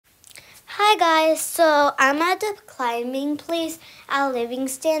Hi guys, so I'm at the climbing place at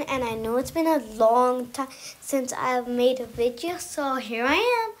Livingston, and I know it's been a long time since I've made a video, so here I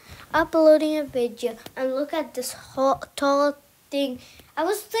am uploading a video. And look at this tall thing. I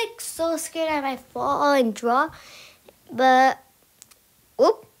was like so scared I might fall and drop, but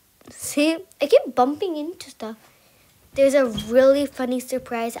whoop, see, I keep bumping into stuff. There's a really funny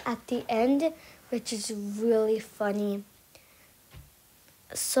surprise at the end, which is really funny.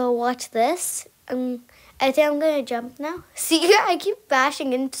 So watch this. I think I'm gonna jump now. See, I keep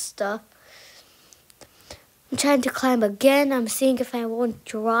bashing into stuff. I'm trying to climb again. I'm seeing if I won't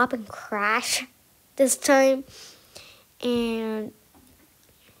drop and crash this time. And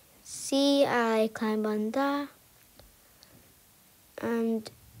see, I climb on that.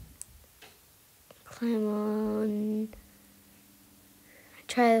 And climb on.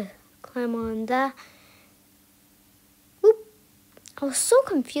 Try to climb on that. I was so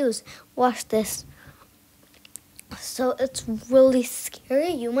confused. Watch this. So it's really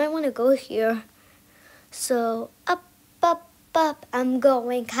scary. You might want to go here. So up, up, up. I'm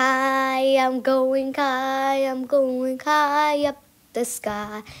going high. I'm going high. I'm going high up the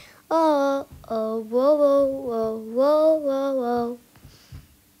sky. Oh, oh, whoa, whoa, whoa, whoa, whoa,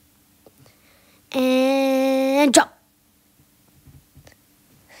 whoa. And jump.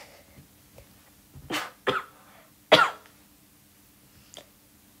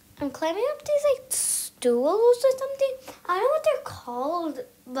 I'm climbing up these like stools or something. I don't know what they're called,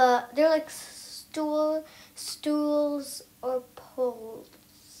 but they're like stools or poles.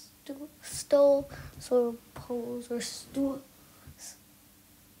 Stools or poles or stools.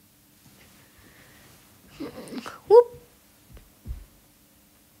 Whoop.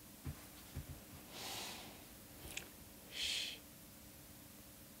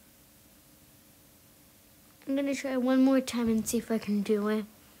 I'm gonna try one more time and see if I can do it.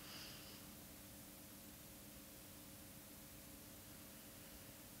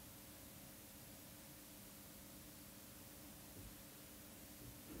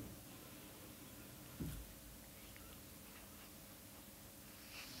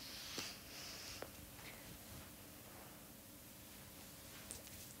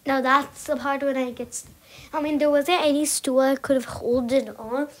 Now that's the part when I get. There wasn't any stool I could have held it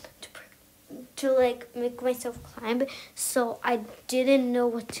on to like make myself climb, so I didn't know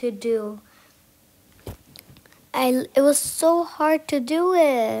what to do. It was so hard to do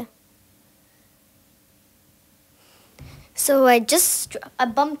it. So I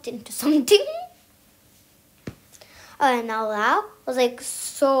bumped into something. And now that was like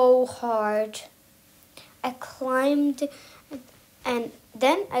so hard. I climbed and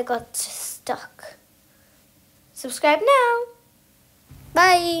then I got stuck. Subscribe now.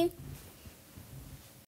 Bye.